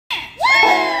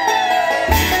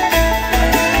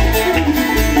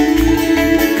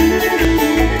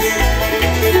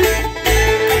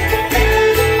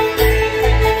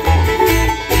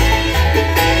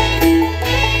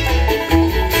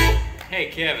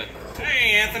David.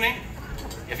 Hey, Anthony.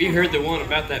 Have you heard the one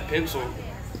about that pencil?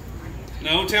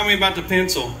 No, tell me about the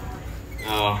pencil.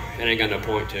 Oh, it ain't got no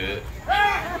point to it.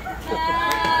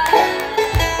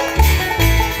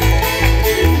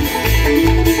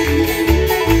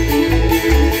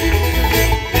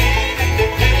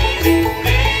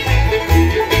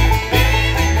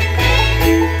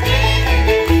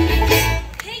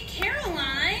 Hey,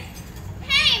 Caroline.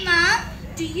 Hey, Mom.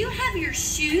 Do you have your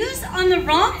shoes on the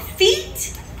wrong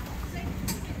feet?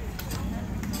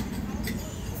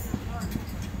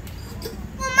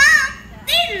 Well, Mom,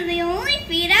 these are the only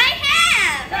feet I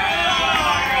have.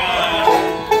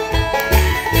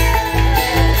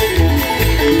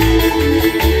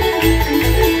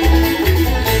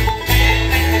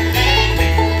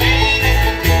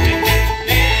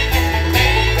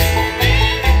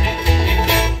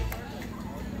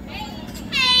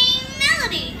 Hey,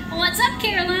 Melody. What's up,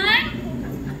 Caroline?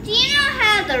 Do you know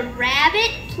how the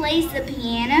rabbit plays the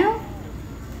piano?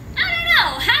 I don't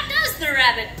know. How does the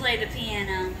rabbit play the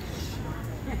piano?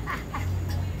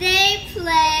 They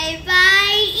play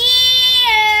by ear.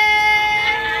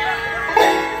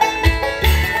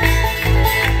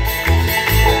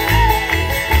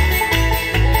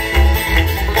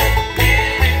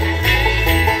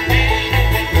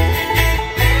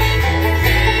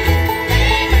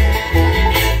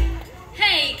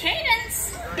 Hey,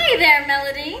 Cadence. Hey there,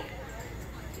 Melody.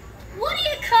 What do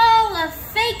you call a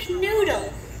fake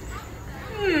noodle?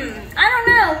 I don't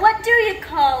know. What do you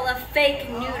call a fake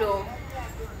noodle?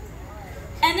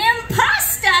 An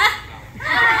impasta?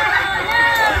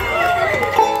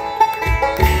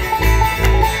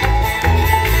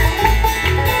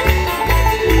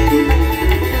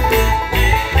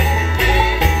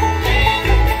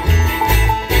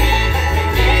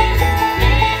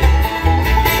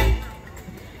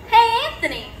 Hey,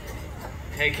 Anthony.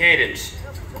 Hey, Cadence.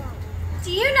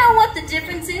 Do you know what the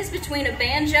difference is between a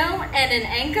banjo and an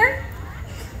anchor?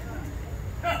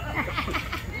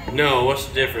 No, what's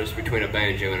the difference between a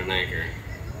banjo and an anchor?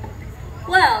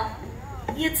 Well,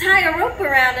 you tie a rope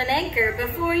around an anchor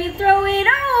before you throw it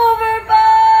overboard.